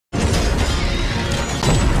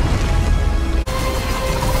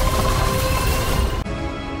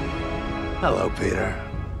Hello, Peter.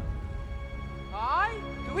 Hi?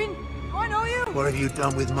 Do I know you? What have you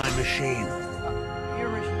done with my machine? Your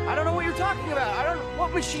machine? I don't know what you're talking about. I don't know.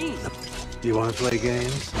 What machine? Do you want to play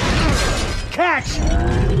games? Catch!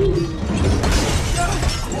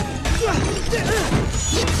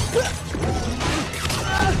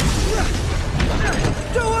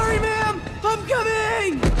 Don't worry, ma'am! I'm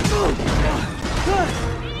coming!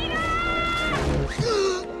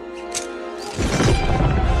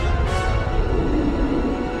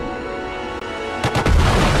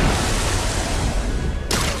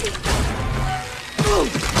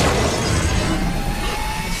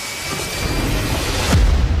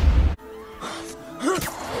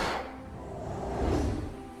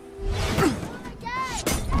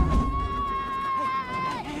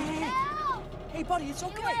 Hey, buddy, it's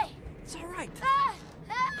okay. It's all right.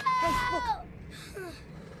 Hey, look.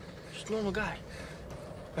 Just a normal guy,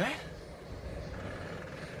 right?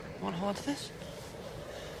 Want to hold on to this?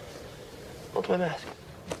 Hold my mask.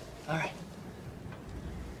 All right.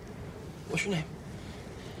 What's your name?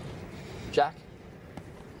 Jack?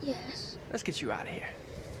 Yes. Let's get you out of here.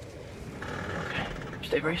 Okay.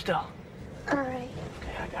 Stay very still. All right.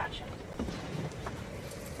 Okay, I got you.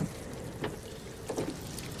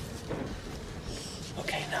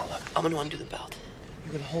 Okay, now look, I'm gonna undo the belt.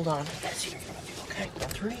 You're gonna hold on to that seat in front of you, okay? On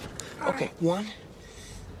three? Okay, 1,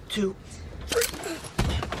 2, 3.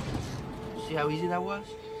 See how easy that was?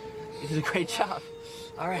 You did a great job.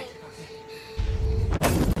 All right.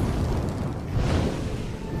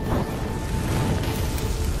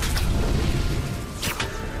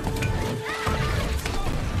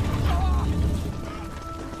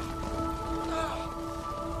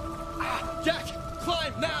 Jack,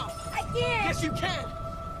 climb now! I can't! Yes, you can!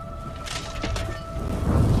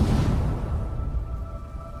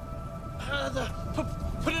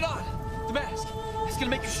 Put it on! The mask! It's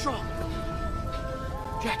gonna make you strong.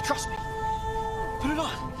 Jack, trust me. Put it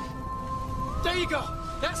on. There you go.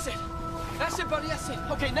 That's it. That's it, buddy. That's it.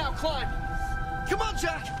 Okay, now climb. Come on,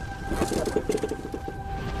 Jack!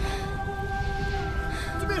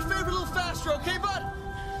 Do me a favor a little faster, okay, bud?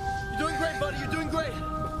 You're doing great, buddy. You're doing great.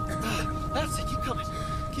 That's it. Keep coming.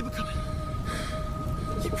 Keep it coming.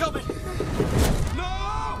 Keep coming. No!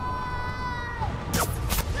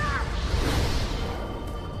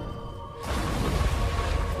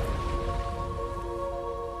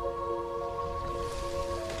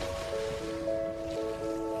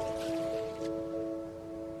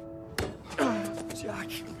 Jack.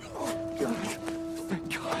 Oh, God. Thank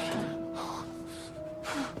God.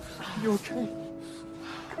 You okay?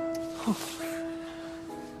 Oh.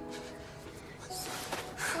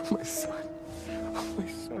 My son. My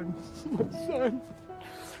son. My son.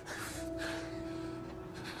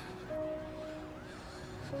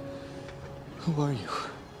 Who are you?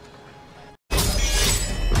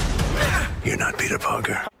 You're not Peter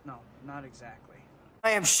Parker. No, not exactly.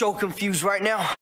 I am so confused right now.